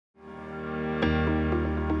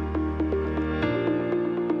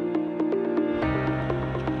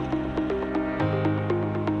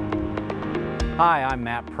Hi, I'm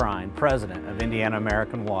Matt Prine, President of Indiana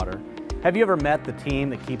American Water. Have you ever met the team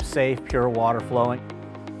that keeps safe, pure water flowing?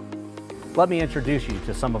 Let me introduce you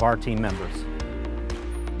to some of our team members.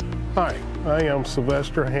 Hi, I am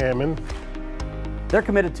Sylvester Hammond. They're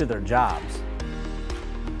committed to their jobs.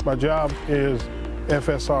 My job is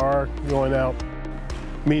FSR, going out,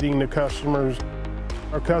 meeting the customers.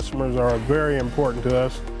 Our customers are very important to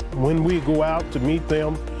us. When we go out to meet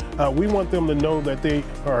them, we want them to know that they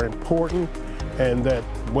are important and that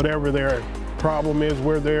whatever their problem is,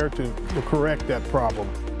 we're there to correct that problem.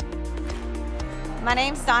 My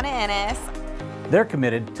name's Donna Ennis. They're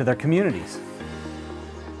committed to their communities.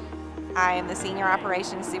 I am the Senior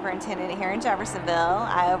Operations Superintendent here in Jeffersonville.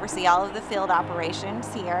 I oversee all of the field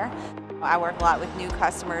operations here. I work a lot with new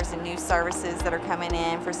customers and new services that are coming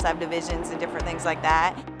in for subdivisions and different things like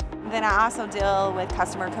that. Then I also deal with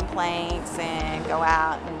customer complaints and go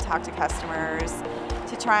out and talk to customers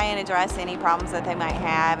to try and address any problems that they might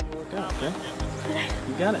have. Okay.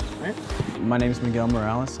 You got it, right? My name is Miguel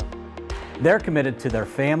Morales. They're committed to their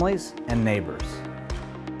families and neighbors.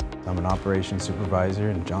 I'm an operations supervisor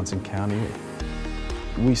in Johnson County.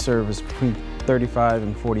 We service between 35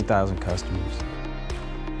 and 40,000 customers.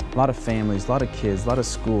 A lot of families, a lot of kids, a lot of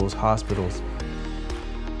schools, hospitals.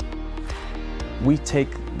 We take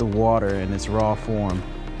the water in its raw form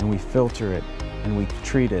and we filter it and we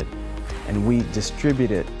treat it and we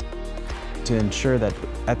distribute it to ensure that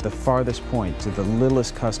at the farthest point, to the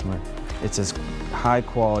littlest customer, it's as high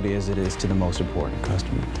quality as it is to the most important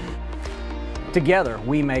customer. Together,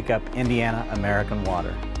 we make up Indiana American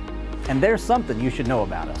Water. And there's something you should know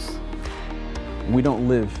about us. We don't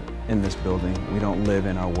live in this building. We don't live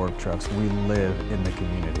in our work trucks. We live in the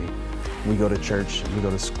community. We go to church, we go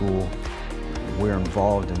to school. We're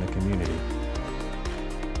involved in the community.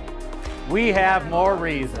 We have more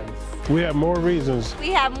reasons. We have more reasons We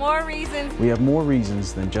have more reasons We have more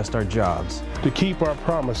reasons than just our jobs to keep our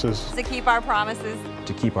promises to keep our promises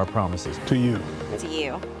to keep our promises to you. to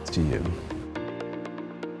you. to you.